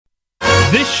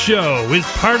This show is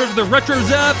part of the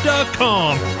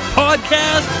RetroZap.com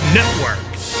podcast network.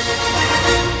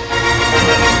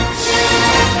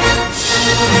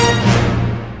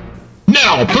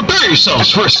 Now, prepare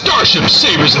yourselves for a Starships,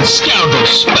 Sabers, and Scoundrels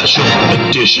special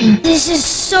edition. This is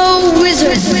so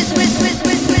wizard.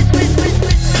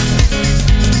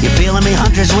 You feeling me,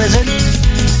 Huntress Wizard?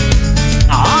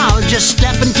 Oh, I was just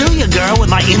stepping to you, girl, with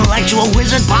my intellectual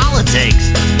wizard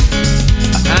politics.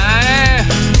 I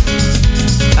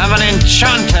am an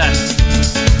enchanter.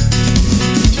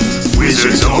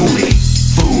 Wizards only.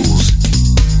 Fools.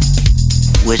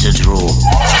 Wizards rule.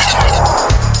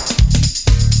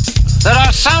 There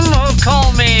are some who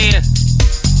call me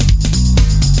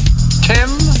Tim.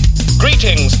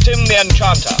 Greetings, Tim the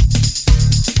Enchanter.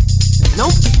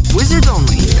 Nope. Wizards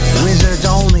only. Wizards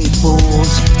only,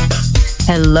 fools.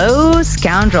 Hello,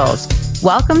 Scoundrels.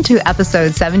 Welcome to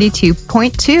episode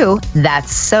 72.2,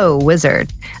 That's So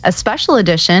Wizard, a special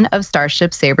edition of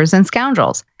Starships, Sabers, and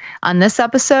Scoundrels. On this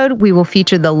episode, we will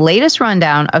feature the latest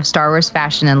rundown of Star Wars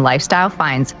fashion and lifestyle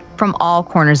finds from all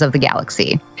corners of the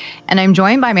galaxy. And I'm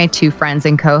joined by my two friends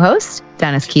and co-hosts,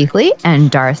 Dennis Keithley and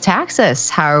Darth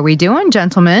Taxis. How are we doing,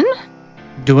 gentlemen?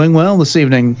 Doing well this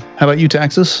evening. How about you,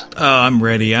 Taxis? Oh, I'm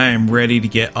ready. I am ready to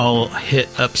get all hit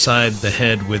upside the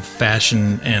head with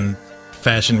fashion and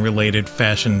fashion-related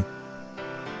fashion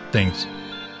things.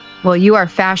 Well, you are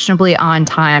fashionably on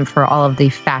time for all of the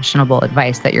fashionable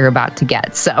advice that you're about to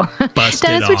get. So,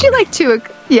 Dennis, would you like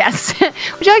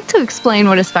to explain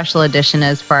what a special edition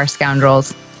is for our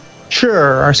Scoundrels?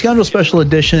 Sure. Our Scoundrel Special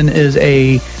Edition is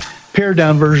a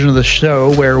pared-down version of the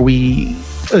show where we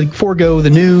forego the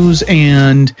news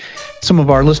and some of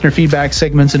our listener feedback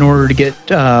segments in order to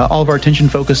get all of our attention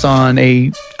focused on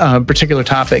a particular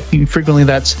topic. Frequently,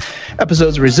 that's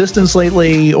episodes of Resistance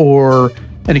lately or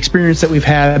an experience that we've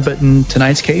had, but in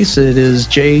tonight's case, it is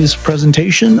Jay's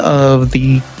presentation of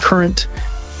the current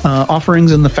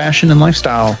offerings in the fashion and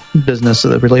lifestyle business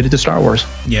related to Star Wars.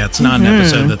 Yeah, it's not an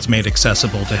episode that's made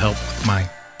accessible to help with my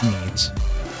needs.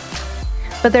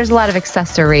 But there's a lot of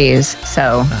accessories,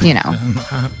 so, you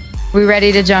know. We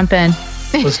ready to jump in?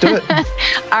 Let's do it.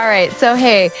 All right. So,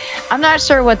 hey, I'm not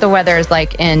sure what the weather is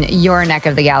like in your neck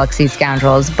of the galaxy,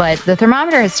 Scoundrels, but the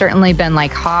thermometer has certainly been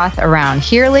like Hoth around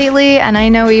here lately. And I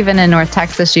know even in North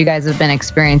Texas, you guys have been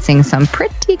experiencing some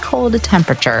pretty cold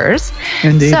temperatures.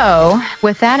 Indeed. So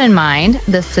with that in mind,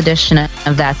 this edition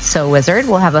of That's So Wizard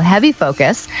will have a heavy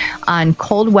focus on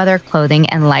cold weather clothing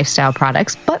and lifestyle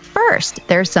products. But first,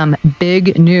 there's some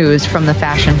big news from the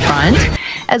fashion front,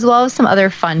 as well as some other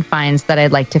fun finds that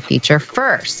I'd like to feature first.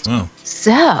 Oh.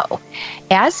 So,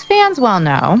 as fans well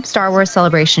know, Star Wars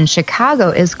Celebration Chicago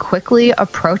is quickly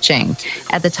approaching.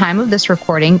 At the time of this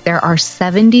recording, there are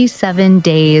 77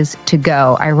 days to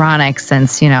go. Ironic,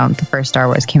 since, you know, the first Star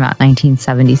Wars came out in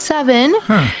 1977.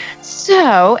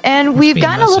 So, and we've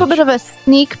gotten a little bit of a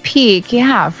sneak peek,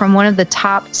 from one of the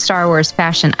top Star Wars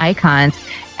fashion icons,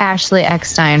 Ashley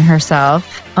Eckstein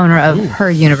herself, owner of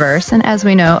Her Universe, and as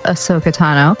we know, Ahsoka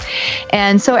Tano.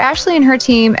 And so Ashley and her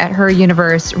team at Her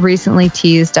Universe recently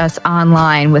teased us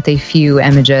online with a few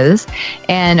images.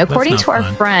 And according to our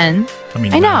friend,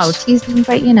 I know, teasing,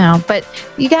 but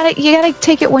you gotta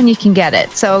take it when you can get it.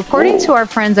 So according to our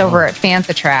friends over at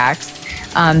Fanthatrax,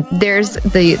 there's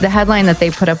the headline that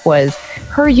they put up was,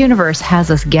 Her Universe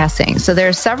has us guessing. So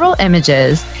there's several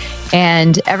images,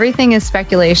 and everything is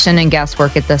speculation and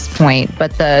guesswork at this point.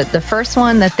 But the first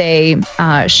one that they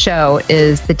show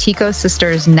is the Tico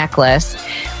Sisters necklace,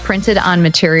 printed on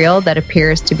material that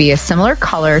appears to be a similar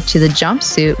color to the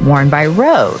jumpsuit worn by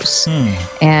Rose.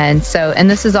 And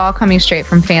this is all coming straight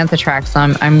from Fanthatrax. So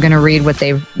I'm going to read what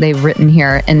they've written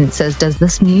here, and it says, "Does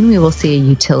this mean we will see a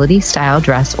utility style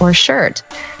dress or shirt?"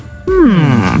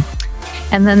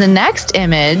 And then the next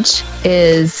image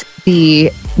is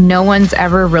the "No one's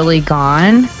ever really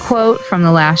gone" quote from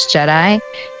The Last Jedi.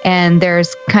 And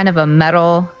there's kind of a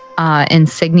metal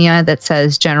insignia that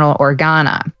says General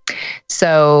Organa.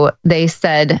 So they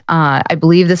said, I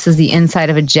believe this is the inside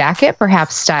of a jacket,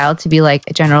 perhaps styled to be like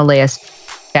General Leia's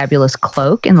fabulous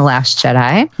cloak in The Last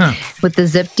Jedi, with the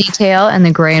zip detail and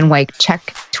the gray and white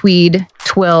check tweed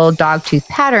twill dogtooth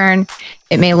pattern.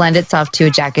 It may lend itself to a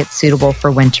jacket suitable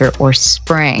for winter or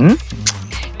spring.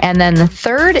 And then the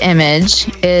third image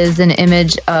is an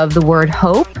image of the word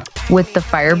hope with the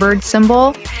Firebird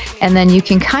symbol. And then you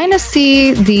can kind of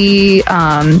see the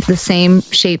same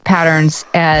shape patterns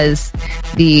as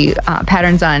the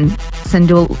patterns on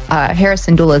Hera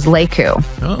Syndulla's Leku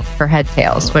for head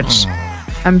tails, which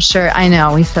I'm sure, I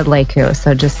know we said Leku,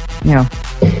 so just,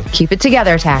 keep it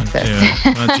together, Taxis.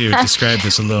 Yeah. Why don't you describe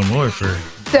this a little more for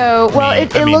So, well,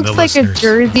 it looks like a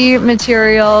jersey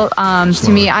material. To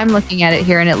me, I'm looking at it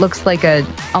here, and it looks like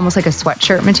almost like a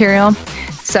sweatshirt material.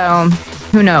 So,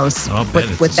 who knows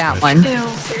with that one? Ew,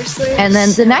 seriously. And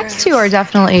then the next two are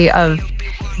definitely of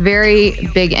very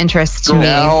big interest to me.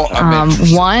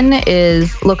 One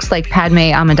looks like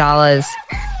Padme Amidala's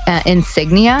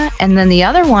insignia, and then the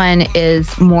other one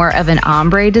is more of an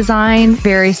ombre design,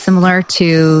 very similar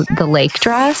to the lake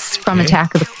dress from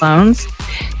Attack of the Clones.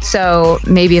 So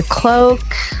maybe a cloak,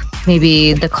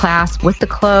 maybe the clasp with the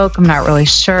cloak, I'm not really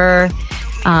sure.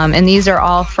 And these are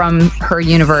all from her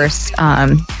universe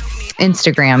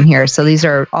Instagram here, so these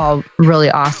are all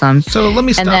really awesome. So let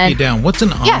me stop you down. What's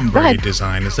an ombre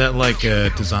design? Is that like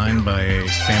a design by a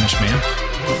Spanish man?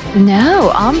 No,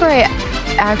 ombre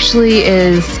actually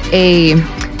is a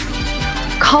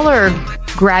color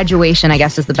graduation, I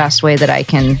guess is the best way that I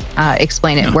can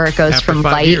explain it, where it goes from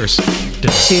light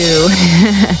to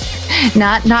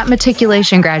not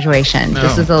meticulation graduation. No.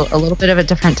 This is a little bit of a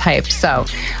different type. So,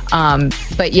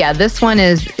 but yeah, this one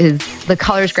is the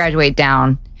colors graduate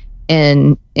down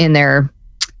in their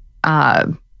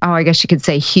I guess you could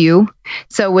say hue.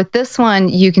 So with this one,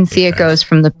 you can see it goes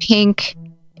from the pink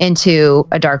into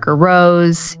a darker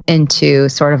rose, into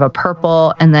sort of a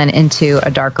purple, and then into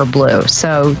a darker blue.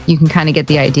 So you can kind of get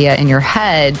the idea in your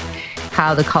head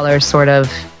how the colors sort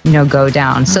of, go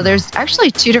down. So there's actually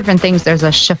two different things. There's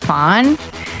a chiffon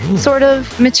sort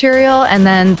of material, and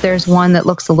then there's one that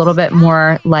looks a little bit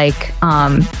more like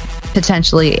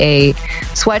potentially a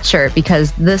sweatshirt,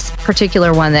 because this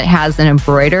particular one that has an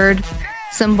embroidered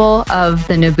symbol of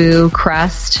the Naboo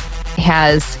crest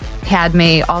has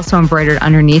Padme also embroidered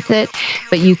underneath it,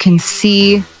 but you can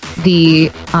see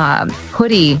the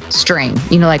hoodie string,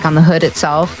 like on the hood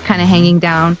itself, kind of hanging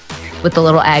down with the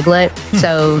little aglet.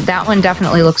 So that one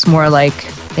definitely looks more like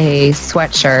a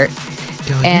sweatshirt.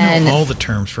 God, and you know all the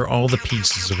terms for all the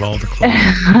pieces of all the clothing.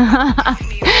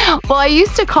 Well, I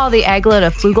used to call the aglet a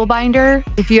flugelbinder.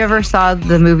 If you ever saw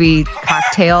the movie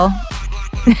Cocktail,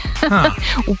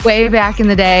 way back in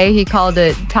the day,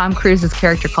 Tom Cruise's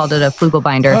character called it a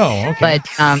flugelbinder. Oh, okay.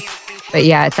 But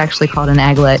yeah, it's actually called an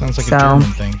aglet. Sounds like a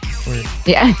German thing. Weird.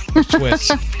 Yeah.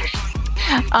 Swiss.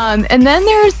 And then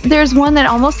there's one that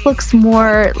almost looks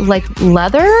more like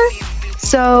leather.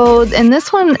 So, and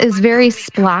this one is very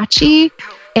splotchy,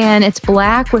 and it's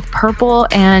black with purple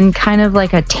and kind of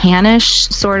like a tannish,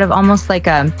 sort of almost like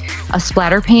a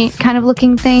splatter paint kind of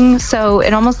looking thing. So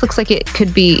it almost looks like it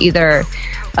could be either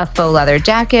a faux leather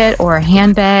jacket or a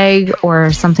handbag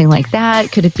or something like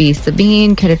that. Could it be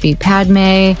Sabine? Could it be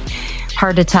Padme?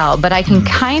 Hard to tell, but I can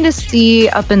kind of see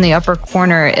up in the upper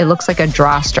corner, it looks like a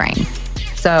drawstring.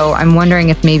 So I'm wondering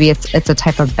if maybe it's a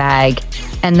type of bag.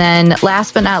 And then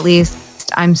last but not least,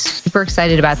 I'm super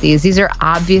excited about these. These are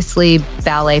obviously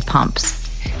ballet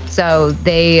pumps. So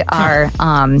they are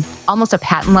almost a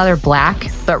patent leather black,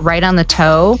 but right on the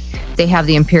toe, they have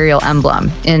the Imperial emblem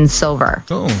in silver.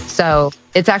 Oh. So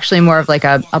it's actually more of like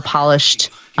a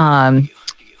polished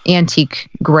antique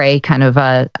gray kind of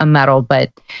a metal,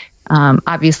 but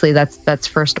obviously that's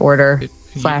first order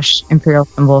 / Imperial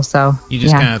symbol. So you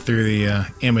just kind of threw the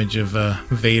image of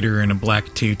Vader in a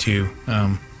black tutu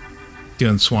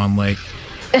doing Swan Lake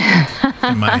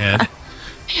in my head.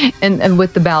 And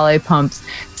with the ballet pumps.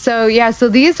 So yeah, so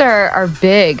these are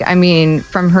big, I mean,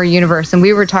 from her universe. And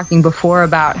we were talking before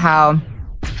about how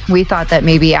we thought that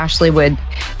maybe Ashley would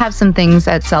have some things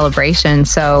at Celebration,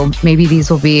 so maybe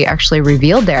these will be actually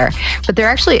revealed there. But there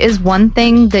actually is one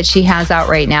thing that she has out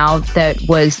right now that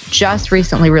was just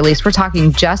recently released. We're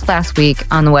talking just last week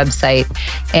on the website,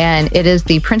 and it is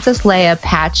the Princess Leia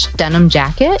patch denim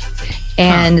jacket.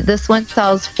 And this one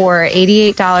sells for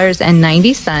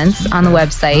 $88.90 on the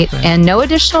website, and no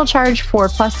additional charge for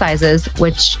plus sizes,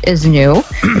 which is new,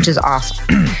 which is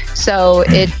awesome. So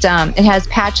it has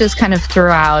patches kind of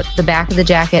throughout. The back of the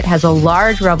jacket has a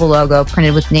large Rebel logo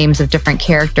printed with names of different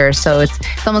characters. So it's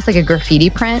almost like a graffiti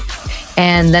print.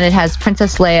 And then it has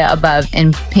Princess Leia above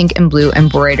in pink and blue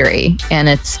embroidery, and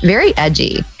it's very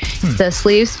edgy. The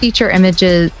sleeves feature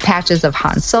patches of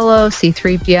Han Solo,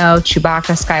 C-3PO,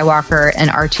 Chewbacca, Skywalker,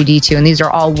 and R2-D2, and these are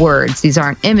all words. These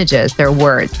aren't images, they're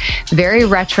words. Very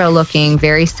retro looking,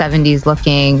 very 70s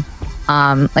looking,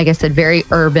 like I said, very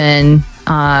urban,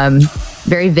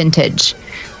 very vintage.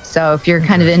 So if you're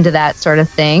kind of into that sort of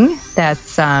thing,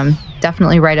 that's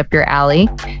definitely right up your alley.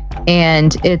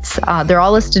 And it's they're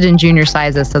all listed in junior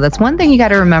sizes. So that's one thing you got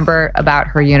to remember about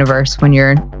her universe when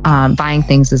you're buying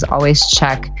things, is always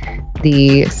check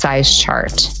the size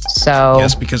chart. So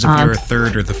yes, because if you're a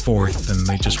third or the fourth, then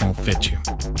they just won't fit you.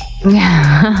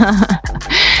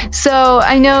 So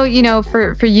I know,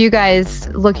 for you guys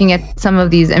looking at some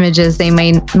of these images, they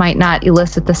might not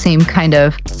elicit the same kind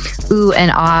of ooh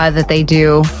and ah that they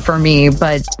do for me.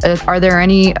 But are there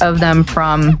any of them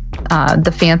from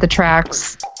the Fantha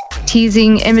Tracks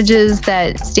teasing images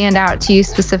that stand out to you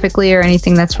specifically, or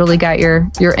anything that's really got your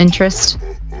interest?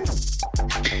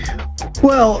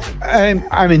 Well,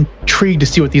 I'm intrigued to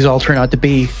see what these all turn out to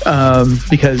be,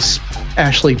 because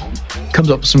Ashley comes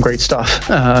up with some great stuff.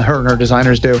 Her and her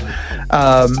designers do.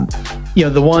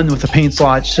 The one with the paint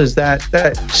swatch says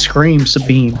that screams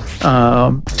Sabine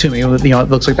to me. It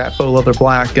looks like that faux leather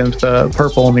black and the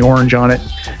purple and the orange on it.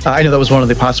 I know that was one of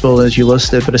the possibilities you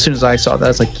listed, but as soon as I saw that, I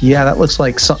was like, yeah, that looks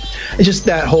like some. It's just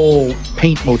that whole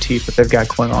paint motif that they've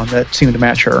got going on that seemed to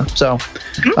match her. So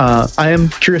I am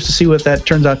curious to see what that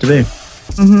turns out to be.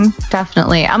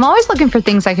 Definitely. I'm always looking for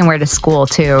things I can wear to school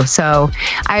too. So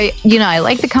I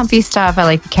like the comfy stuff. I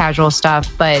like the casual stuff,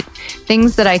 but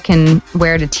things that I can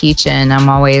wear to teach in, I'm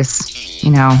always,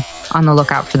 on the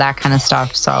lookout for that kind of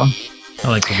stuff. So I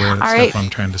like to wear that stuff I'm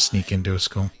trying to sneak into a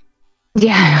school.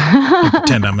 Yeah.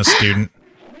 Pretend I'm a student.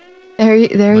 There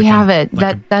you have it.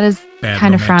 That is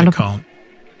kind of frowned upon.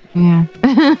 Yeah.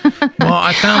 Well,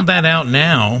 I found that out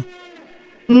now.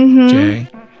 Jay.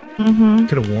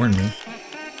 Could have warned me.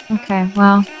 Okay,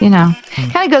 well,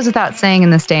 kind of goes without saying in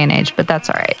this day and age, but that's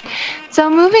all right. So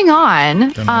moving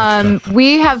on,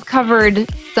 we have covered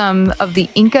some of the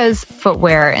Inkkas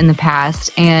footwear in the past,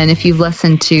 and if you've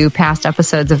listened to past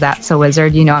episodes of That's So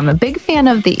Wizard, I'm a big fan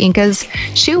of the Inkkas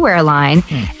shoewear line,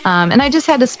 and I just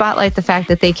had to spotlight the fact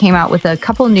that they came out with a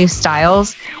couple new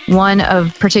styles. One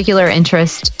of particular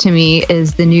interest to me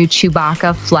is the new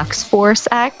Chewbacca Flex Force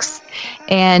X.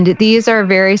 And these are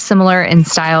very similar in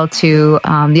style to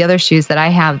the other shoes that I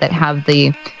have that have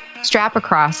the strap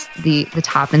across the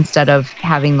top instead of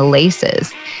having the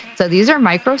laces. So these are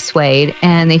micro suede,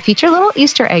 and they feature little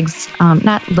Easter eggs,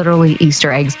 not literally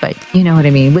Easter eggs, but you know what I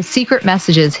mean, with secret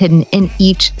messages hidden in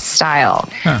each style,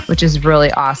 which is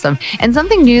really awesome. And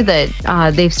something new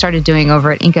that they've started doing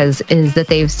over at Inkkas is that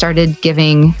they've started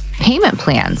giving payment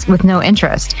plans with no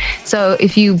interest. So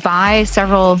if you buy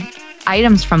several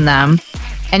items from them,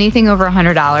 anything over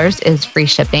 $100 is free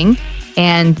shipping,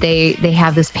 and they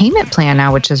have this payment plan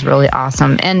now, which is really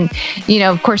awesome. And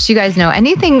of course, you guys know,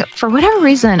 anything, for whatever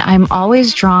reason, I'm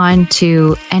always drawn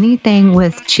to anything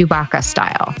with Chewbacca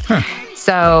style.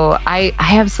 So I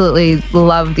absolutely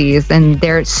love these, and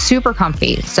they're super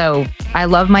comfy. So I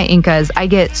love my Inkkas. I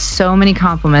get so many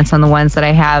compliments on the ones that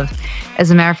I have.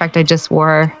 As a matter of fact, I just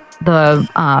wore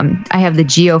I have the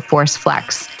GeoForce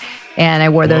Flex, and I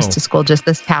wore those to school just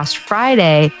this past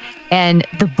Friday. And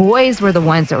the boys were the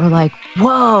ones that were like,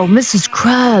 whoa, Mrs.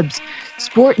 Krebs,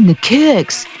 sporting the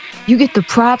kicks. You get the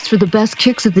props for the best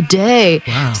kicks of the day.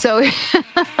 Wow. So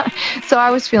I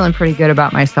was feeling pretty good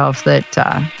about myself that,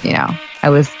 I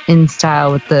was in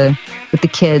style with the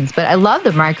kids. But I love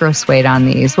the micro suede on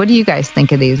these. What do you guys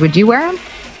think of these? Would you wear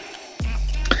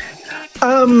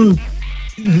them?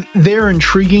 They're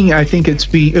intriguing. I think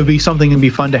it'd be something that'd be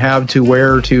fun to have to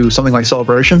wear to something like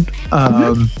Celebration.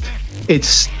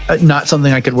 It's not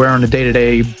something I could wear on a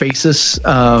day-to-day basis,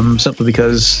 simply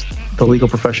because the legal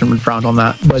profession would frown on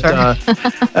that. But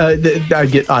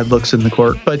I'd get odd looks in the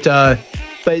court. But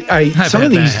some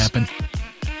of these happen.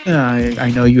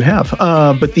 I know you have.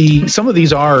 But some of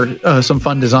these are some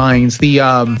fun designs. The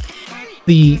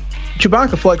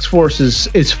Chewbacca Flex Force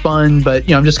is fun,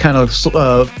 but I'm just kind of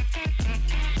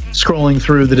scrolling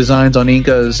through the designs on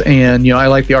Inkkas, and I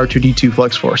like the R2D2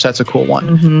 Flex Force. That's a cool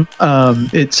one.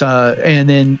 It's and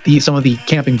then some of the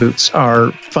camping boots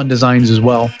are fun designs as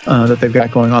well that they've got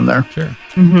going on there. Sure.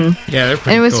 Yeah, they're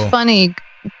pretty. And it was funny.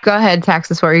 Go ahead,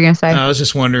 Taxis. What were you going to say? I was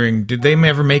just wondering, did they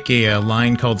ever make a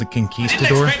line called the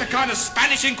Conquistador? The kind of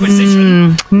Spanish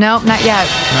Inquisition? Nope, not yet.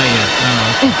 Not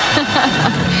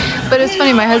yet. But it's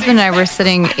funny, my husband and I were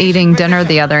eating dinner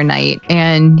the other night,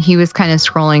 and he was kind of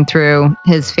scrolling through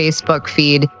his Facebook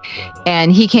feed,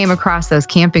 and he came across those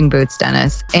camping boots,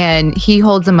 Dennis, and he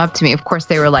holds them up to me. Of course,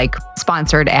 they were like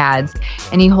sponsored ads,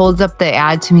 and he holds up the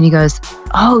ad to me, and he goes,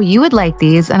 "Oh, you would like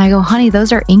these?" And I go, "Honey,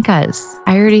 those are Inkkas.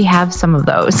 I already have some of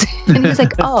those." And he's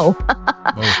like, "Oh,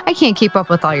 I can't keep up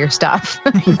with all your stuff."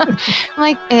 I'm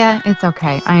like, "Yeah, it's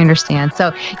okay. I understand."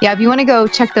 So yeah, if you want to go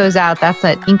check those out, that's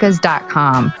at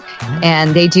Inkkas.com.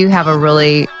 And they do have a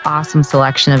really awesome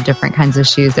selection of different kinds of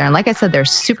shoes there. And like I said, they're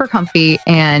super comfy,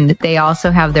 and they also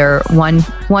have their one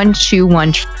shoe,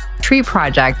 one tree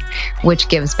project, which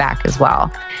gives back as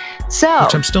well. So,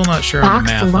 which I'm still not sure on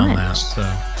the math on that. So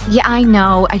yeah, I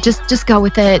know. I just go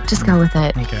with it. Just go with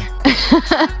it. Okay.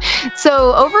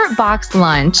 So over at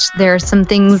BoxLunch, there are some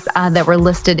things that were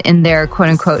listed in their quote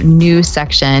unquote news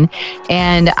section.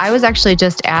 And I was actually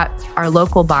just at our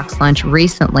local BoxLunch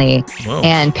recently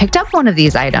and picked up one of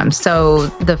these items. So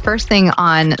the first thing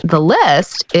on the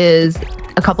list is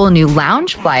a couple of new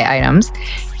Loungefly items.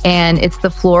 And it's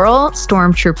the Floral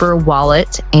Stormtrooper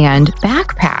wallet and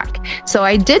backpack. So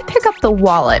I did pick up the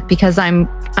wallet because I'm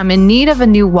in need of a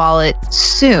new wallet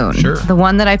soon. Sure. The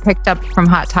one that I picked up from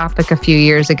Hot Topic a few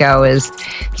years ago is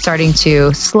starting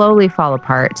to slowly fall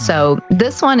apart. So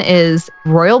this one is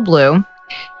royal blue,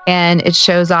 and it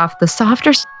shows off the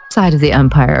softer side of the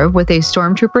Empire with a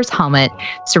stormtrooper's helmet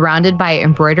surrounded by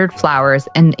embroidered flowers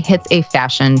and hits a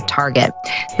fashion target.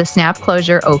 The snap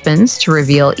closure opens to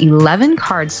reveal 11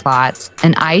 card slots,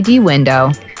 an ID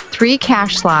window, 3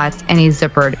 cash slots, and a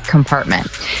zippered compartment.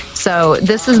 So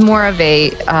this is more of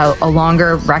a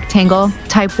longer rectangle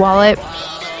type wallet,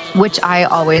 which I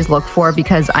always look for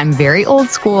because I'm very old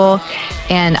school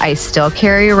and I still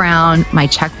carry around my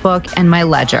checkbook and my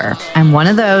ledger. I'm one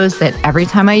of those that every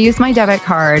time I use my debit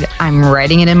card, I'm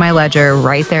writing it in my ledger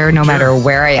right there, no matter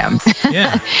where I am.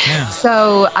 Yeah.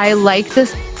 So I like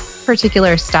this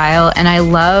particular style, and I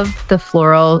love the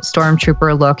floral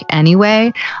stormtrooper look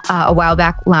anyway. A while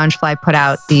back, Loungefly put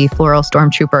out the floral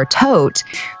stormtrooper tote,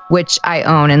 which I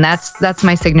own, and that's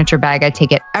my signature bag. I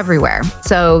take it everywhere.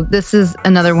 So this is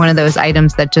another one of those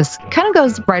items that just kind of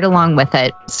goes right along with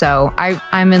it. So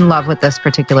I'm in love with this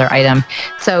particular item.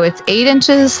 So it's 8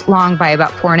 inches long by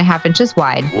about 4.5 inches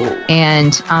wide.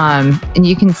 And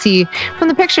you can see from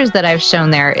the pictures that I've shown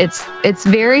there, it's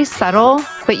very subtle,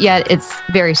 but yet it's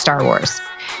very Star Wars.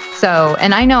 So,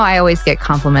 and I know I always get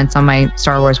compliments on my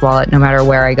Star Wars wallet, no matter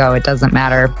where I go, it doesn't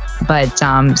matter. But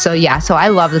so I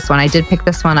love this one. I did pick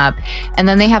this one up. And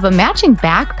then they have a matching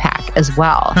backpack as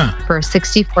well for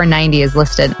 $64.90 is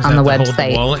listed on the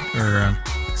website. Hold the wallet or,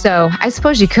 So I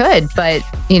suppose you could, but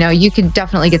you could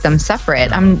definitely get them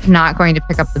separate. I'm not going to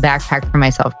pick up the backpack for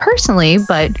myself personally,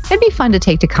 but it'd be fun to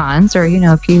take to cons, or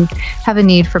if you have a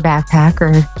need for backpack,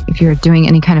 or if you're doing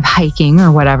any kind of hiking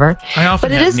or whatever. I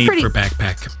often have need for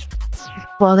backpack.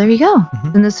 Well, there you go.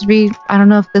 Mm-hmm. And this would be, I don't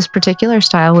know if this particular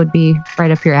style would be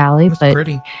right up your alley, but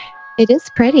pretty. It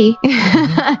is pretty.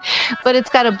 Mm-hmm. But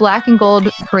it's got a black and gold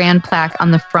brand plaque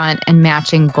on the front and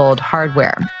matching gold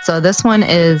hardware. So this one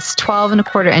is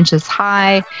 12.25 inches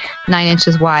high, 9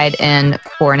 inches wide, and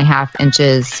 4.5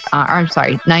 inches,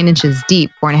 9 inches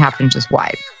deep, 4.5 inches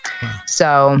wide. Wow.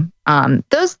 So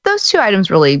those two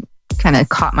items really kind of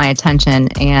caught my attention.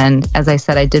 And as I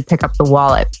said, I did pick up the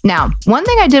wallet. Now, one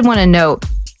thing I did want to note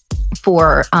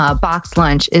for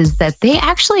BoxLunch is that they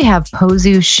actually have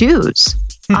Pozu shoes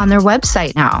on their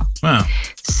website now. Wow.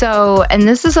 So, and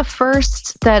this is a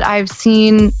first that I've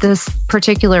seen this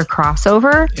particular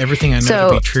crossover. Everything I know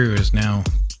to be true is now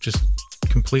just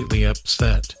completely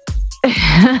upset.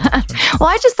 Well,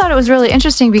 I just thought it was really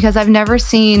interesting because I've never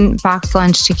seen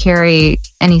BoxLunch to carry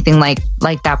anything like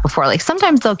that before. Like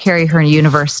sometimes they'll carry her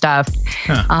universe stuff,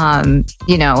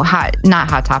 not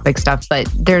Hot Topic stuff, but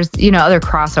there's other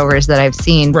crossovers that I've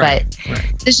seen. But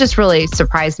this just really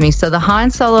surprised me. So the Han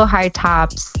Solo high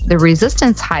tops, the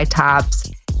Resistance high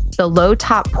tops, the low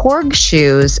top Porg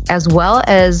shoes, as well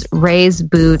as Rey's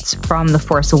boots from The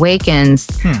Force Awakens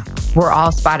were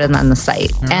all spotted on the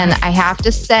site. All and I have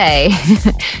to say,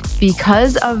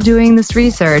 because of doing this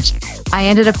research, I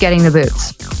ended up getting the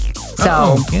boots.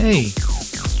 So,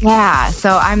 yeah,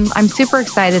 so I'm super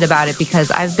excited about it because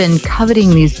I've been coveting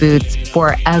these boots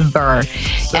forever.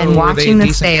 So and watching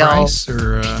the sale, price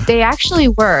or, they actually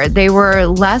were. They were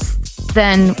less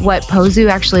than what Pozu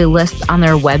actually lists on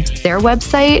their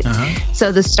website.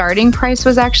 So the starting price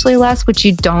was actually less, which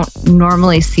you don't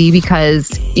normally see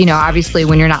because, obviously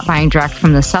when you're not buying direct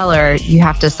from the seller, you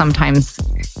have to sometimes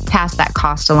pass that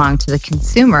cost along to the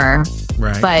consumer.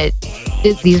 Right. But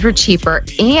these were cheaper.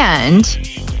 And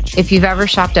if you've ever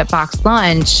shopped at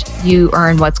BoxLunch, you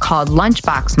earn what's called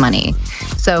lunchbox money.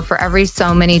 So for every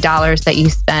so many dollars that you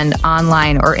spend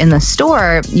online or in the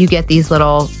store, you get these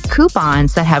little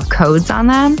coupons that have codes on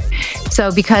them.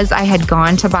 So because I had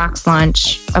gone to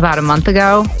BoxLunch about a month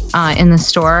ago in the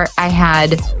store, I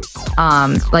had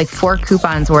 4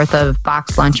 coupons worth of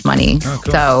BoxLunch money. Oh,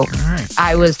 cool. So right.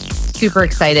 I was super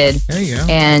excited. There you go.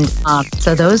 And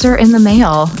so those are in the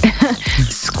mail.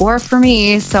 Score for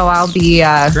me. So I'll be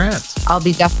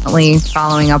definitely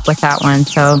following up with that one.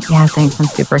 So yeah, thanks. I'm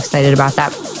super excited about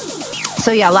that.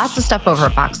 So yeah, lots of stuff over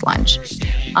at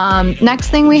BoxLunch. Next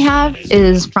thing we have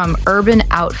is from Urban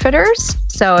Outfitters.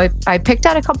 So I picked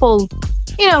out a couple,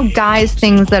 guys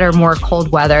things that are more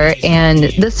cold weather.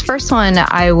 And this first one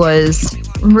I was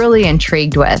really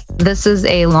intrigued with. This is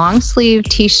a long sleeve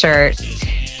t-shirt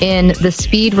in the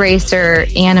Speed Racer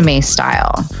anime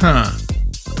style. Huh.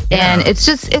 Yeah. And it's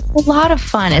a lot of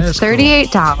fun. It's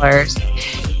 $38.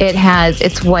 Cool.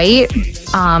 It's white.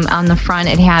 On the front,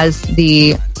 it has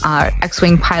the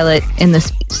X-Wing pilot in the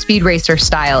Speed Racer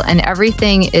style, and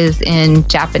everything is in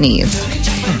Japanese.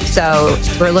 So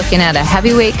we're looking at a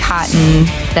heavyweight cotton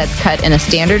that's cut in a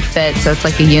standard fit, so it's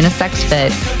like a unisex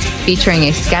fit, featuring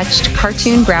a sketched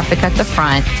cartoon graphic at the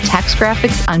front, text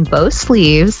graphics on both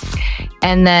sleeves,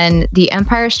 and then the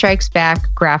Empire Strikes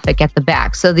Back graphic at the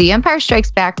back. So the Empire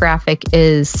Strikes Back graphic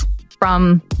is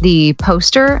from the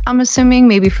poster, I'm assuming,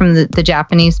 maybe from the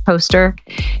Japanese poster,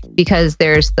 because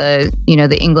there's the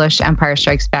English Empire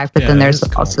Strikes Back, but then there's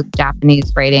also the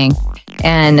Japanese rating.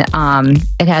 And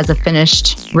it has a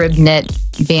finished rib knit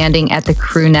banding at the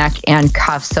crew neck and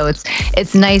cuffs. So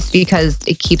it's nice because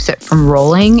it keeps it from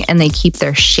rolling and they keep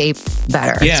their shape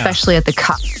better, especially at the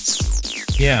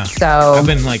cuffs. Yeah. So I've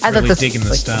been really digging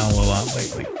the style a lot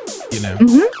lately,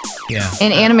 Mm-hmm. Yeah.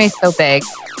 And anime's so big.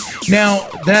 Now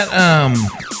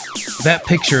that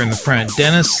picture in the front,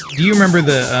 Dennis, do you remember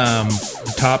the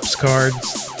Topps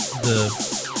cards, the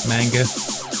manga?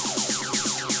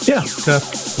 Yeah.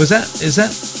 Stuff? Is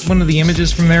that one of the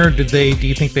images from there? Or do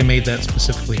you think they made that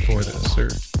specifically for this, or?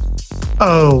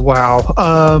 Oh wow!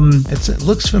 It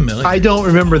looks familiar. I don't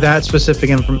remember that specific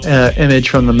image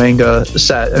from the manga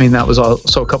set. I mean, that was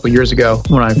also a couple years ago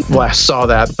when I last saw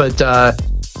that. But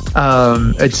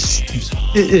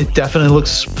it definitely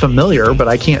looks familiar. But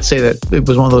I can't say that it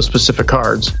was one of those specific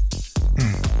cards.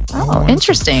 Oh,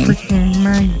 interesting.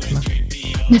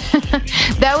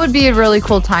 That would be a really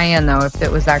cool tie-in, though, if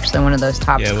it was actually one of those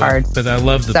Topps cards. But I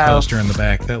love the poster in the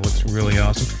back. That looks really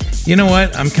awesome. You know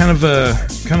what? I'm kind of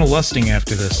lusting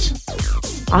after this.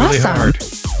 Awesome. Really hard.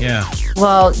 Yeah.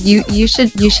 Well, you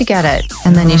should get it,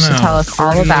 and then you should tell us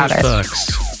all about it.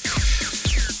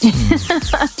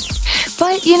 $48.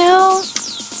 But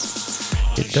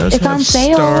it does it's have on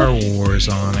sale. Star Wars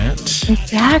on it.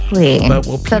 Exactly. But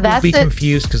will people be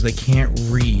confused because they can't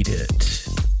read it?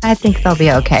 I think they'll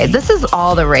be okay. This is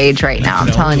all the rage right now.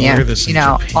 I'm telling you.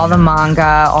 All the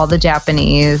manga, all the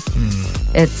Japanese.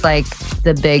 It's like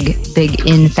the big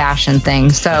in fashion thing.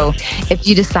 So if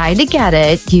you decide to get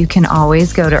it, you can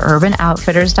always go to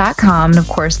urbanoutfitters.com. And of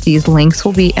course, these links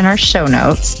will be in our show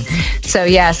notes. So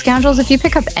yeah, Scoundrels, if you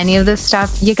pick up any of this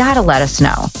stuff, you got to let us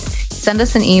know. Send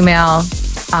us an email,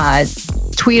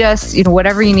 tweet us,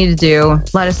 whatever you need to do.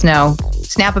 Let us know.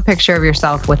 Snap a picture of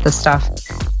yourself with the stuff.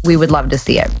 We would love to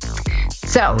see it.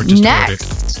 So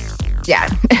next,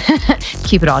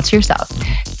 keep it all to yourself.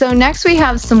 So next we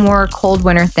have some more cold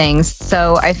winter things.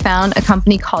 So I found a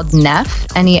company called Neff,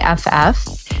 Neff.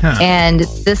 And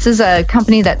this is a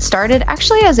company that started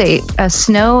actually as a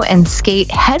snow and skate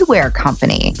headwear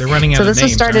company. They're running out of names. So this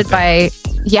was started by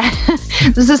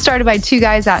this is started by two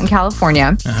guys out in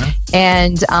California.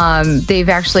 And they've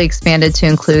actually expanded to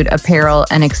include apparel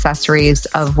and accessories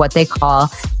of what they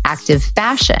call active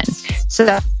fashion.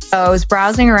 So I was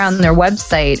browsing around their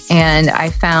website and I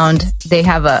found they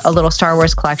have a little Star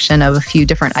Wars collection of a few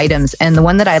different items. And the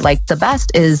one that I liked the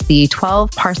best is the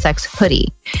 12 Parsecs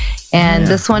hoodie. And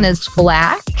this one is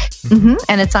black,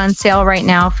 and it's on sale right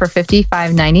now for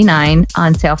 $55.99,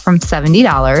 on sale from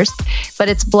 $70. But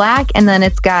it's black, and then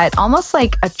it's got almost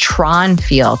like a Tron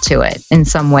feel to it in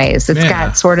some ways. It's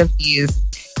got sort of these,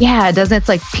 it doesn't. It's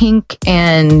like pink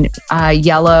and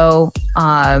yellow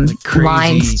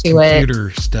lines to it.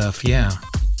 Computer stuff,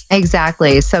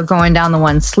 Exactly. So going down the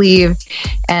one sleeve,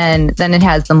 and then it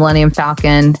has the Millennium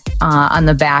Falcon on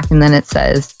the back, and then it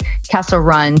says Kessel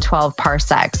Run 12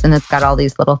 Parsecs, and it's got all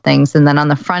these little things. And then on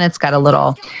the front, it's got a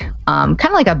little kind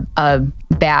of like a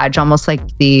badge, almost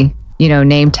like the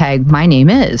name tag. My name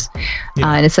is,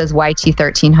 and it says YT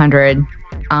 1300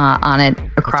 on it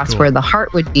across where the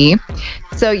heart would be.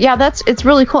 So it's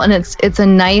really cool, and it's a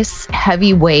nice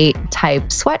heavyweight type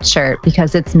sweatshirt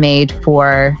because it's made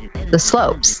for the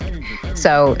slopes.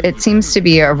 So it seems to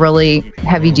be a really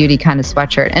heavy duty kind of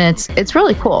sweatshirt, and it's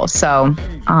really cool. So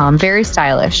very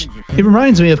stylish. It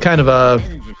reminds me of kind of a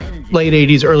late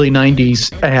 80s, early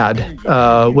 90s ad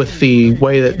with the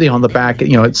way that on the back,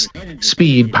 it's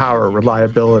speed, power,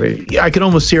 reliability. I could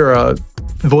almost hear a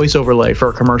voice overlay for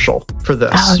a commercial for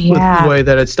this with the way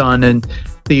that it's done. And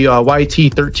The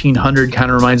YT 1300 kind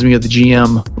of reminds me of the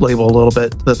GM label a little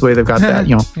bit. That's the way they've got that,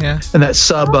 you know. Yeah. And that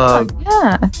sub,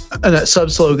 Yeah. and that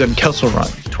sub slogan, Kessel Run,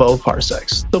 12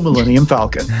 parsecs, the Millennium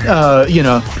Falcon. You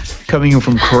know, coming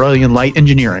from Corellian Light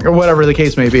Engineering or whatever the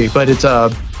case may be. But it's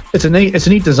a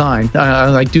neat design.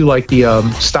 I do like the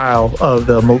style of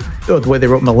the way they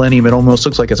wrote Millennium. It almost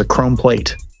looks like it's a chrome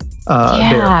plate.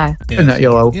 Yeah. There in that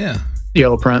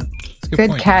yellow print.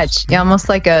 Good catch. Yeah, almost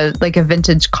like a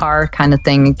vintage car kind of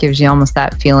thing. It gives you almost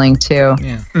that feeling too.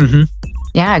 Yeah. Mm-hmm.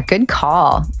 Yeah, good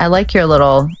call. I like your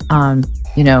little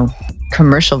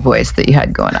commercial voice that you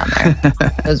had going on there.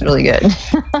 That was really good.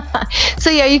 So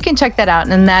yeah, you can check that out.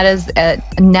 And that is at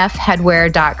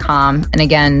neffheadwear.com. And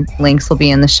again, links will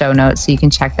be in the show notes, so you can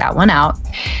check that one out.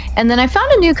 And then I found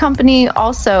a new company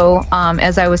also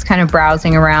as I was kind of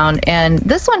browsing around. And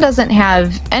this one doesn't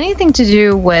have anything to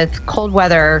do with cold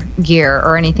weather gear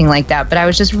or anything like that. But I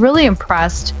was just really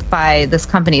impressed by this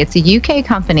company. It's a UK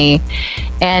company,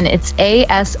 and it's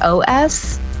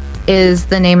ASOS. Is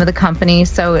the name of the company.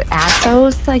 So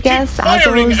ASOS, I guess.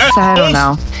 ASOS, I don't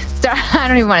know. So, I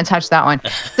don't even want to touch that one.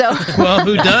 So well,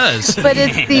 who does? But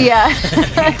it's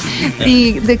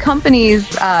the company's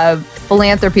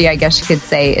philanthropy, I guess you could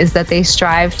say, is that they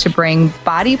strive to bring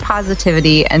body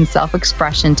positivity and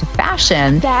self-expression to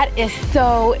fashion. That is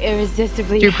so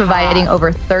irresistibly through providing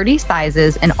over 30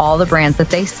 sizes in all the brands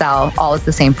that they sell, all at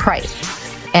the same price.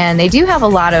 And they do have a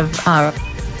lot of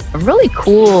really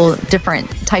cool different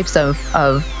types of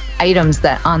items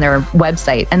that on their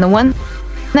website. And the one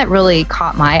that really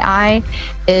caught my eye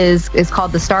is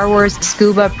called the Star Wars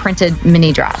Scuba printed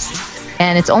mini dress.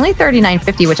 And it's only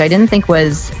 $39.50, which I didn't think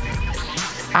was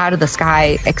out of the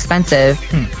sky expensive.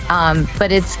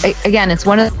 But it's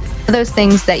one of those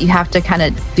things that you have to kind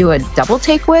of do a double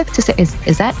take with to say,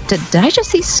 is that, did I just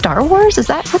see Star Wars? Is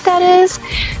that what that is?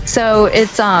 So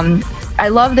it's, I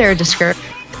love their description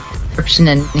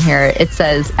in here. It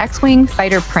says X-Wing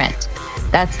fighter print.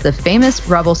 That's the famous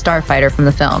Rebel starfighter from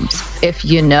the films. If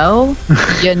you know,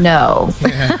 you know.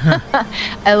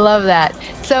 I love that.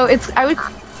 So I would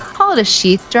call it a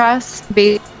sheath dress,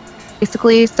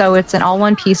 basically. So it's an all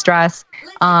one piece dress.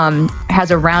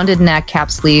 Has a rounded neck,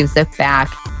 cap sleeves, zip back,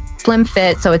 slim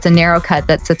fit. So it's a narrow cut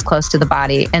that sits close to the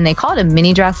body. And they call it a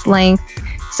mini dress length.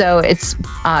 So it's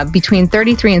between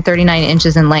 33 and 39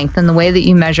 inches in length. And the way that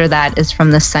you measure that is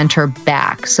from the center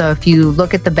back. So if you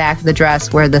look at the back of the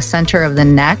dress where the center of the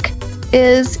neck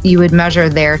is, you would measure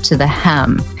there to the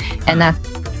hem. And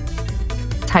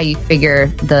that's how you figure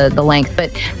the length.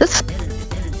 But this is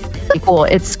really cool.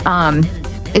 It's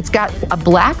got a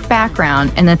black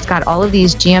background, and it's got all of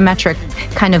these geometric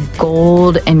kind of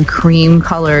gold and cream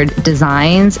colored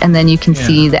designs. And then you can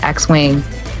see the X-Wing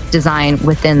design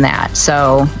within that.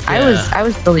 So I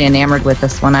was really enamored with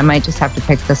this one. I might just have to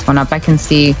pick this one up. I can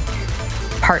see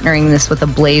partnering this with a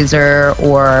blazer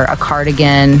or a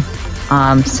cardigan,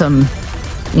 some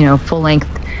full length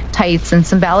tights and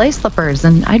some ballet slippers,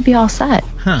 and I'd be all set.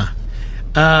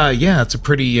 Yeah, it's a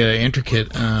pretty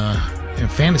intricate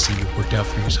fantasy you've worked out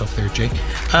for yourself there, Jay.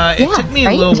 It took me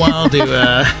a little while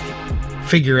to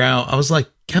figure out. I was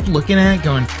kept looking at it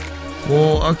going,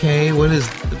 well, okay, what is...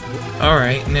 All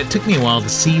right, and it took me a while to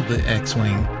see the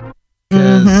X-Wing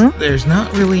because there's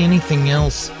not really anything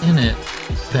else in it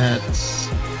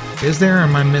is there, or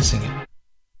am I missing it?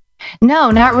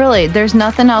 No, not really. There's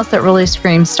nothing else that really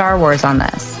screams Star Wars on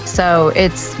this. So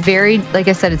it's very, like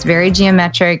I said, it's very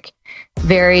geometric,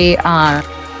 very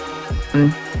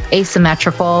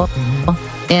asymmetrical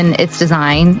in its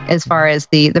design as far as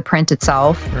the print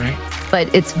itself. Right.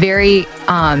 But it's very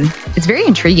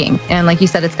intriguing. And like you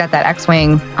said, it's got that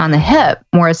X-Wing on the hip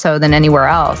more so than anywhere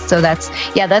else. So that's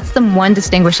the one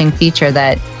distinguishing feature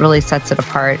that really sets it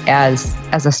apart as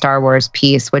a Star Wars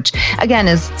piece, which again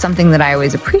is something that I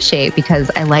always appreciate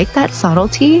because I like that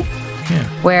subtlety. Yeah.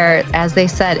 Where, as they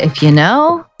said, if you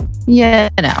know, you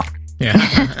know. Yeah.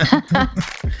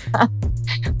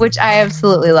 Which I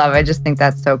absolutely love. I just think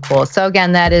that's so cool. So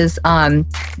again, that is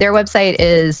their website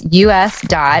is us.asos.com.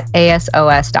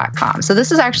 So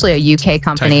this is actually a UK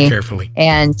company. Type carefully.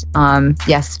 And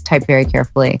yes, type very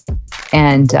carefully.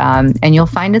 And you'll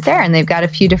find it there. And they've got a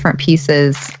few different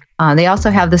pieces. They also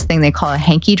have this thing they call a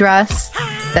hanky dress.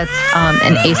 That's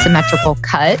an asymmetrical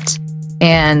cut.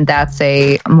 And that's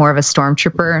a more of a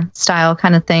stormtrooper style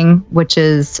kind of thing, which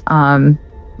is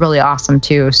really awesome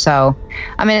too. So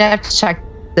I'm gonna have to check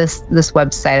this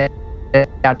website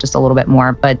out just a little bit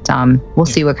more, but we'll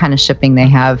see what kind of shipping they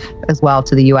have as well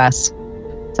to the US.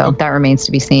 So that remains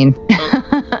to be seen.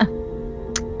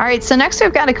 All right, so next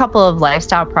we've got a couple of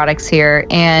lifestyle products here,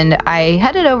 and I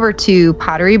headed over to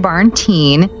Pottery Barn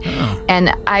Teen.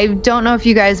 And I don't know if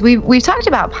you guys, we've talked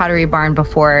about Pottery Barn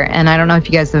before, and I don't know if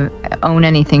you guys own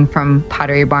anything from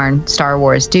Pottery Barn Star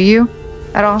Wars. Do you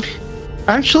at all?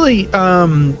 Actually,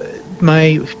 one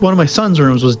of my son's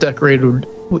rooms was decorated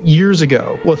years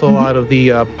ago with a lot of the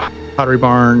Pottery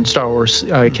Barn Star Wars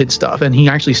kid stuff, and he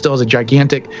actually still has a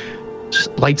gigantic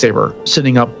lightsaber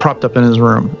sitting up, propped up in his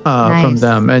room from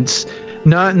them. It's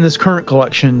not in this current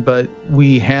collection, but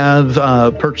we have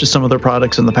purchased some of their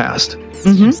products in the past.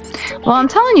 Well, I'm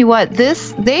telling you what,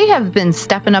 they have been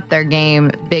stepping up their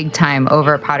game big time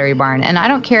over at Pottery Barn, and I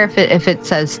don't care if it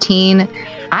says teen.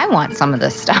 I want some of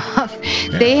this stuff.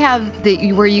 Yeah. They have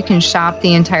where you can shop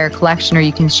the entire collection, or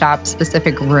you can shop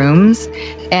specific rooms.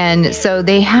 And so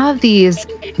they have these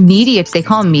they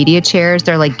call them media chairs.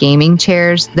 They're like gaming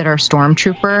chairs that are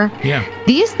stormtrooper. Yeah.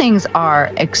 These things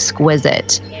are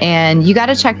exquisite, and you got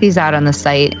to check these out on the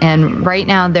site. And right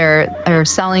now they're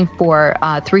selling for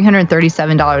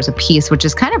 $337 a piece, which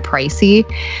is kind of pricey.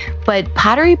 But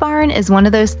Pottery Barn is one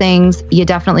of those things you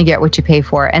definitely get what you pay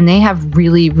for, and they have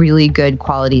really, really good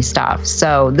quality stuff.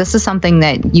 So this is something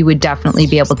that you would definitely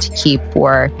be able to keep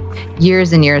for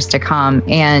years and years to come.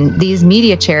 And these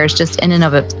media chairs, just in and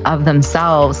of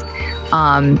themselves,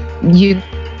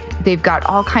 they've got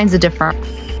all kinds of different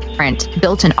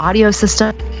built-in audio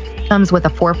systems with a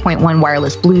 4.1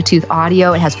 wireless Bluetooth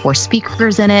audio. It has 4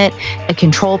 speakers in it, a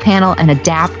control panel, an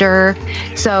adapter.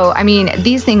 So, I mean,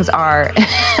 these things are,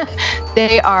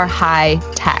 they are high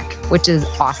tech, which is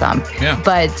awesome. Yeah.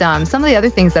 But some of the other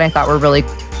things that I thought were really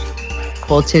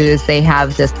cool too is they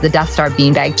have the Death Star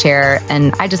beanbag chair,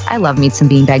 and I love me some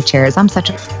beanbag chairs. I'm such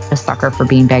a sucker for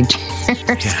beanbag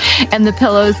chairs. Yeah. And the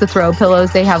pillows, the throw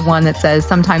pillows, they have one that says,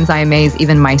 "Sometimes I amaze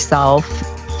even myself."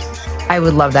 I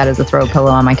would love that as a throw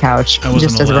pillow on my couch. I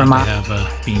wasn't just as a reminder. To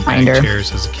have beanbag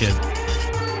chairs as a kid.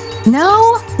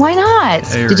 No, why not?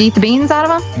 Did you eat the beans out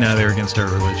of them? No, they were against our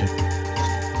religion.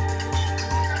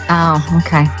 Oh,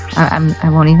 okay. I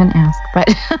won't even ask.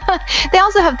 But they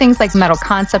also have things like metal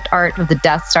concept art of the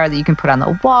Death Star that you can put on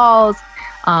the walls.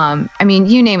 I mean,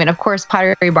 you name it. Of course,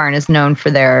 Pottery Barn is known for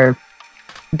their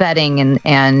bedding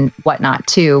and whatnot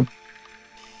too.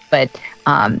 But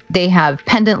they have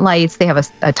pendant lights. They have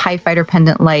a TIE Fighter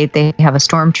pendant light. They have a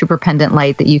Stormtrooper pendant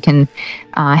light that you can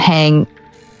hang.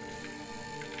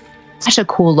 Such a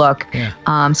cool look.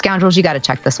 Yeah. Scoundrels, you got to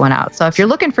check this one out. So if you're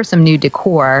looking for some new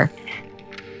decor,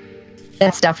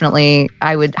 that's definitely,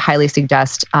 I would highly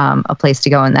suggest a place to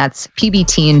go, and that's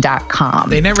pbteen.com.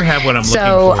 They never have what I'm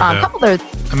looking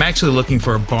for. I'm actually looking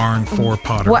for a barn for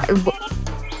pottery.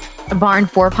 A barn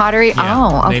for pottery? Yeah,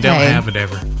 oh, okay. They don't have it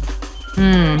ever.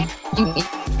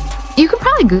 You could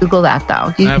probably Google that,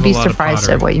 though. You'd be surprised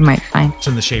at what you might find. It's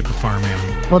in the shape of farm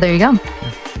animal. Well, there you go.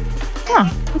 Yeah.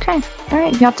 Okay. All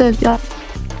right. You have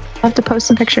to post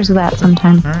some pictures of that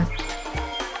sometime. All right.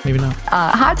 Maybe not.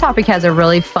 Hot Topic has a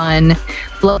really fun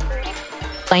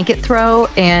blanket throw,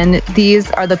 and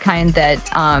these are the kind that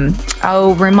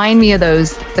remind me of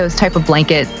those type of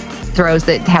blanket throws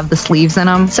that have the sleeves in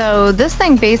them. So this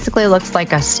thing basically looks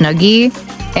like a Snuggie,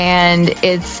 and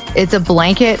it's a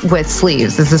blanket with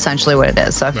sleeves is essentially what it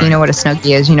is. So if you know what a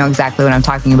Snuggie is, you know exactly what I'm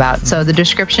talking about. So the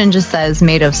description just says,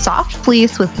 made of soft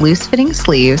fleece with loose-fitting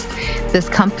sleeves, this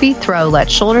comfy throw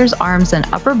lets shoulders, arms, and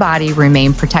upper body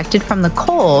remain protected from the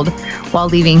cold while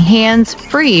leaving hands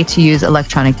free to use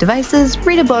electronic devices,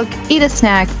 read a book, eat a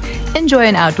snack, enjoy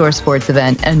an outdoor sports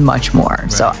event, and much more.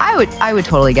 Right. So I would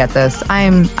totally get this. I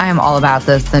am all about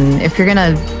this. And if you're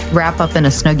gonna wrap up in a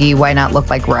Snuggie, why not look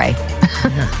like Rey?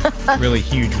 Yeah, really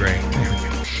huge Rey.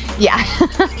 Yeah.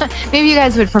 Maybe you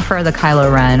guys would prefer the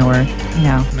Kylo Ren, or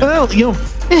Well,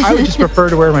 I would just prefer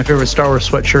to wear my favorite Star Wars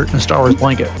sweatshirt and a Star Wars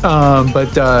blanket.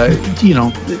 But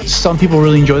some people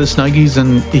really enjoy the Snuggies,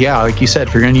 and yeah, like you said,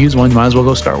 if you're going to use one, you might as well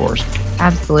go Star Wars.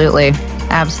 Absolutely.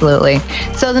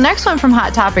 So the next one from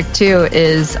Hot Topic too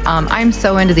is I'm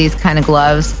so into these kind of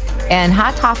gloves, and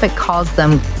Hot Topic calls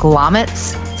them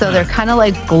Glomitts. So they're kind of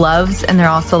like gloves, and they're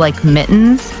also like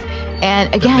mittens.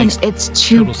 And again, it's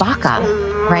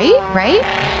Chewbacca, right?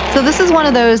 So this is one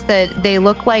of those that they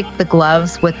look like the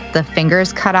gloves with the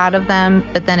fingers cut out of them,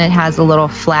 but then it has a little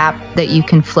flap that you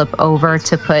can flip over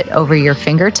to put over your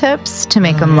fingertips to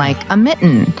make them like a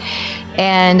mitten.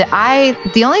 And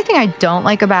the only thing I don't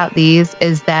like about these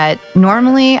is that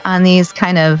normally on these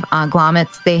kind of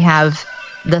Glomitts, they have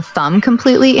the thumb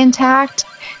completely intact.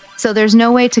 So there's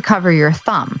no way to cover your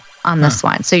thumb on this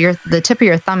one. So the tip of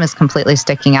your thumb is completely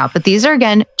sticking out. But these are,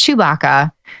 again,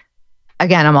 Chewbacca.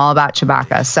 again, I'm all about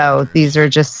Chewbacca. So these are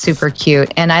just super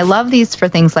cute. And I love these for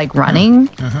things like running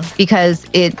because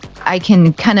I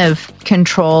can kind of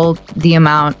control the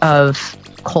amount of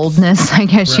coldness, I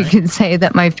guess you could say,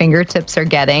 that my fingertips are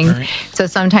getting. So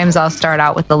sometimes I'll start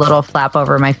out with a little flap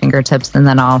over my fingertips and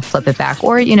then I'll flip it back,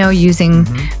 or using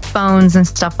phones and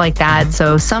stuff like that.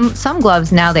 So some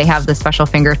gloves now, they have the special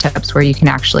fingertips where you can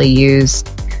actually use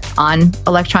on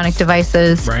electronic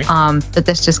devices. But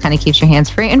this just kind of keeps your hands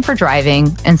free, and for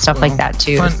driving and stuff like that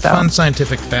too. Fun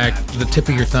scientific fact: the tip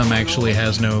of your thumb actually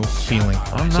has no feeling.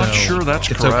 I'm not sure that's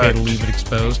correct. It's okay to leave it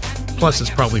exposed. Plus,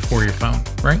 it's probably for your phone,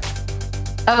 right?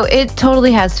 Oh, it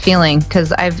totally has feeling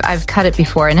because I've cut it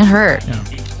before and it hurt.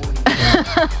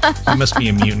 You must be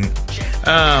a mutant.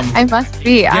 I must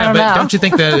be. I don't know. Don't you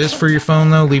think that is for your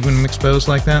phone though, leaving them exposed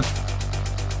like that?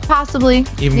 Possibly.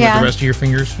 Even with the rest of your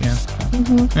fingers,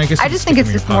 I guess. I just think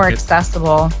it's just more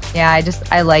accessible. Yeah, I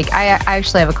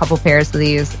actually have a couple pairs of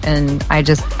these, and I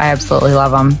absolutely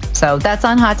love them. So that's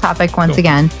on Hot Topic once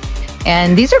again,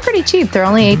 and these are pretty cheap. They're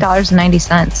only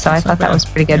 $8.90, so I thought that was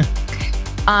pretty good.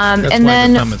 That's and why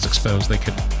then the thumb is exposed. They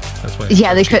could. That's why.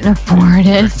 Yeah, they couldn't afford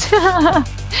it.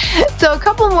 So a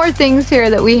couple more things here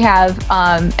that we have.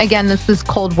 Again, this is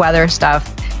cold weather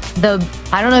stuff.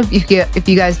 I don't know if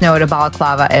you guys know what a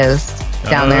balaclava is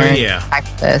down there in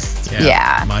Texas.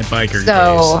 Yeah. My biker days.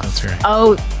 That's right.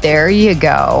 Oh, there you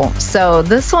go. So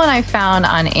this one I found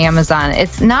on Amazon.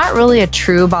 It's not really a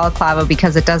true balaclava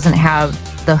because it doesn't have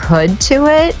the hood to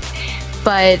it,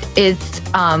 but it's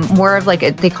more of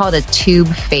they call it a tube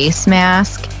face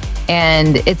mask.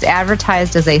 And it's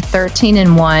advertised as a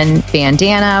 13-in-1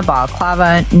 bandana,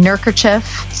 balaclava, neckerchief,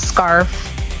 scarf,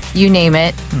 you name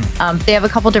it. They have a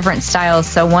couple different styles.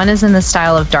 So one is in the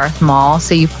style of Darth Maul.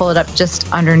 So you pull it up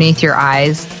just underneath your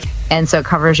eyes. And so it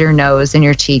covers your nose and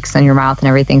your cheeks and your mouth and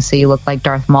everything. So you look like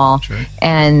Darth Maul. Sure.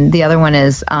 And the other one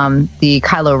is the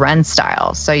Kylo Ren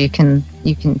style. So you can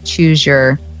choose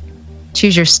your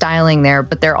styling there.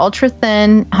 But they're ultra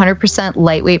thin, 100%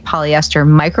 lightweight polyester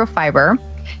microfiber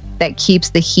that keeps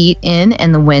the heat in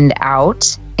and the wind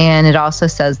out. And it also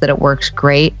says that it works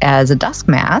great as a dust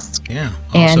mask. Yeah.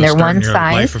 And they're one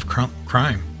size. Life of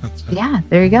crime. Yeah,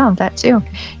 there you go. That too.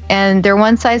 And they're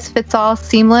one size fits all,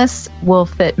 seamless, will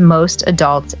fit most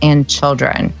adults and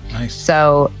children. Nice.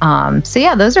 So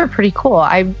yeah, those are pretty cool.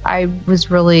 I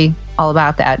was really all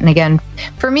about that. And again,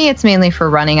 for me, it's mainly for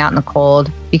running out in the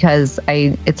cold because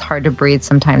it's hard to breathe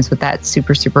sometimes with that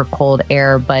super, super cold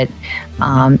air. But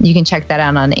you can check that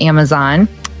out on Amazon.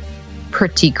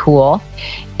 Pretty cool.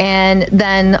 And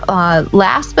then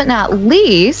last but not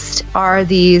least are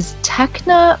these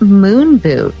Techna moon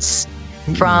boots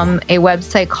from a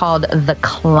website called The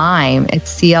Climb.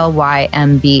 It's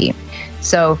CLYMB.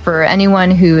 So for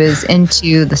anyone who is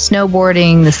into the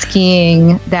snowboarding, the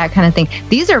skiing, that kind of thing,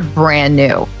 these are brand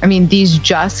new. I mean, these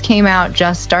just came out,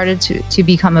 just started to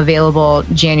become available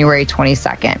January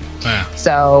 22nd. Wow.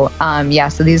 So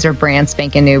so these are brand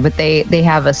spanking new, but they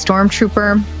have a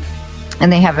stormtrooper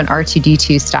and they have an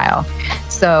R2-D2 style.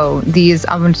 So these,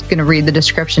 I'm just going to read the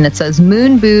description. It says,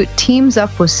 Moon Boot teams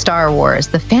up with Star Wars,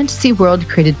 the fantasy world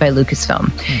created by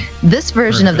Lucasfilm. This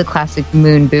version of the classic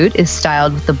Moon Boot is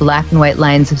styled with the black and white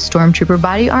lines of Stormtrooper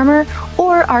body armor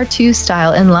or R2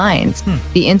 style in lines.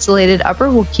 The insulated upper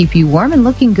will keep you warm and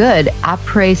looking good.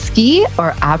 Après ski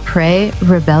or après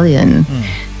rebellion.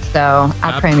 So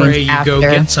après means after. You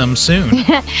go get some soon.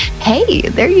 Hey,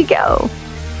 there you go.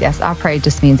 Yes, après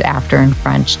just means after in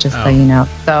French, just so you know.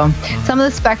 So some of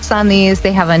the specs on these,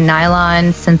 they have a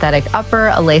nylon synthetic upper,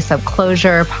 a lace-up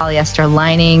closure, polyester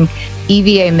lining,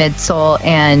 EVA midsole,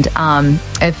 and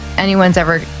if anyone's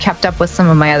ever kept up with some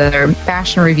of my other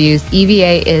fashion reviews,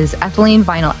 EVA is ethylene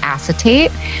vinyl acetate,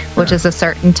 which is a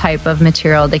certain type of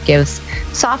material that gives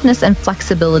softness and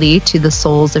flexibility to the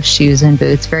soles of shoes and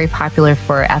boots. Very popular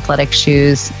for athletic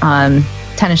shoes,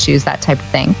 tennis shoes, that type of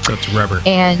thing. So it's rubber.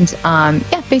 And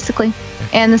basically.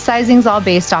 And the sizing's all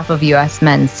based off of US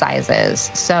men's sizes.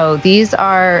 So these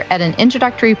are at an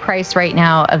introductory price right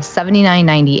now of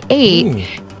 $79.98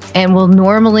 and will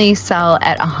normally sell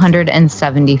at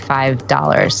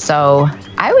 $175. So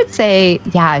I would say,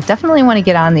 I definitely want to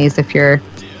get on these if you're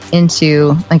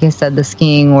into, like I said, the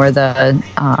skiing or the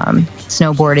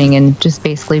snowboarding and just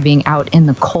basically being out in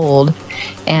the cold.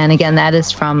 And again, that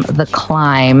is from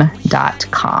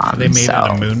theclimb.com. Are they made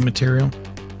out of moon material?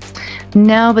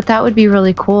 No, but that would be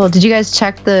really cool. Did you guys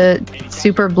check the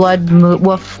Super Blood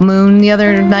Wolf Moon the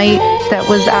other night that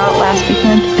was out last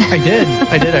weekend? I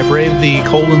did. I braved the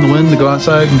cold and the wind to go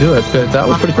outside and do it. But that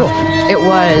was pretty cool. It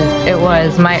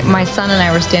was. My son and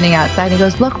I were standing outside and he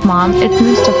goes, "Look, Mom, it's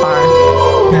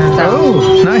Mustafar."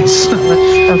 Oh, nice.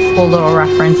 A cool little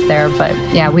reference there. But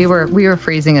yeah, we were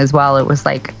freezing as well. It was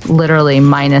like literally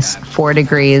 -4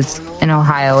 degrees in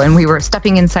Ohio, and we were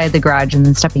stepping inside the garage and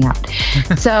then stepping out.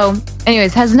 So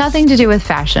anyways, has nothing to do with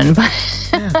fashion, but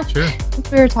Yeah, sure.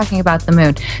 we were talking about the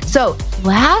moon. So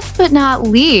last but not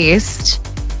least,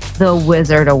 the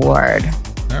Wizard Award.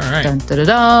 All right. Dun, da, da,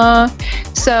 da.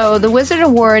 So the Wizard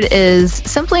Award is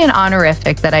simply an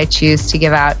honorific that I choose to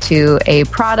give out to a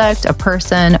product, a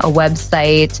person, a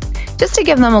website, just to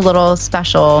give them a little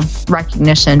special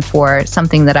recognition for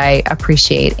something that I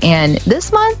appreciate. And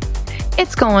this month,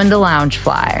 it's going to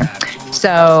Loungefly.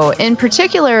 So in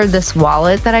particular, this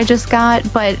wallet that I just got,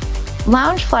 but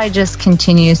Loungefly just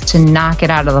continues to knock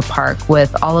it out of the park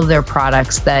with all of their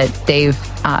products that they've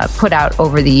put out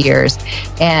over the years.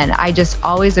 And I just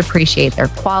always appreciate their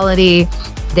quality.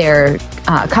 Their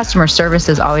customer service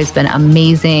has always been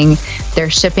amazing. Their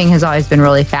shipping has always been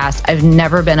really fast. I've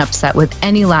never been upset with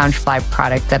any Loungefly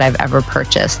product that I've ever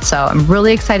purchased. So I'm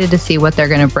really excited to see what they're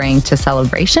going to bring to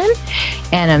Celebration.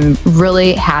 And I'm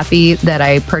really happy that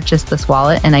I purchased this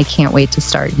wallet, and I can't wait to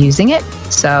start using it.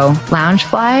 So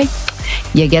Loungefly,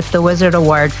 you get the Wizard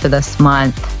Award for this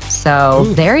month. So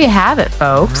there you have it,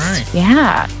 folks. Right.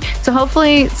 Yeah. So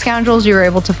hopefully, Scoundrels, you were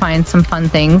able to find some fun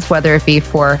things, whether it be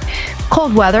for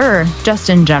cold weather or just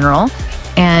in general.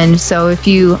 And so if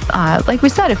you, like we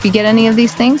said, if you get any of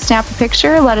these things, snap a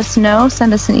picture, let us know,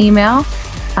 send us an email,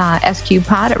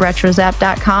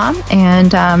 sqpod@retrozap.com.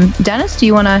 And Dennis, do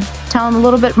you want to tell them a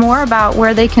little bit more about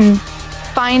where they can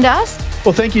find us?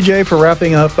 Well, thank you, Jay, for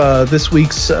wrapping up this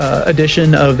week's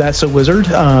edition of That's a Wizard,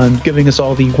 giving us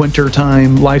all the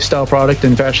wintertime lifestyle product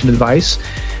and fashion advice.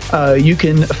 You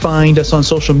can find us on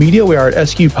social media. We are at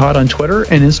SQPod on Twitter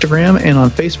and Instagram, and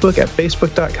on Facebook at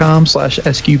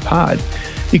facebook.com/SQPod.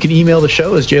 You can email the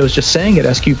show, as Jay was just saying, at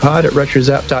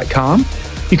sqpod@retrozap.com.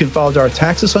 You can follow Darth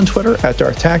Taxis on Twitter at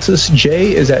Darth Taxis.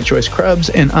 Jay is at Joyce Krebs,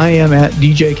 and I am at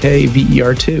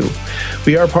DJKVER2.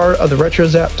 We are part of the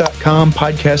RetroZap.com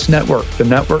podcast network. The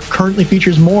network currently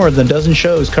features more than a dozen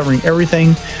shows covering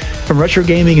everything from retro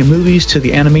gaming and movies to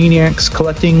the Animaniacs,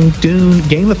 collecting, Dune,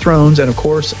 Game of Thrones, and of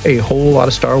course, a whole lot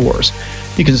of Star Wars.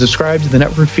 You can subscribe to the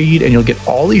network feed, and you'll get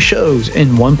all these shows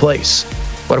in one place.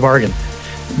 What a bargain.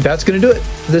 That's going to do it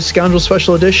for this Scoundrel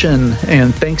Special Edition.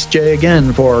 And thanks, Jay,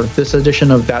 again for this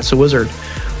edition of That's a Wizard.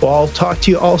 Well, I'll talk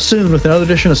to you all soon with another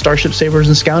edition of Starships, Sabers,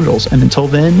 and Scoundrels. And until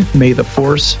then, may the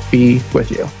Force be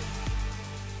with you.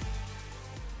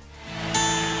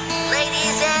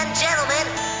 Ladies and gentlemen,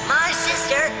 my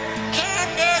sister,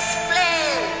 Candace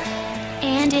Flynn.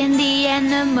 And in the end,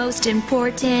 the most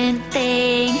important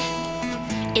thing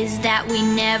is that we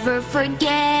never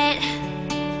forget.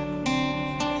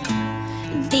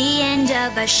 The end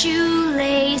of a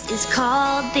shoelace is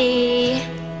called the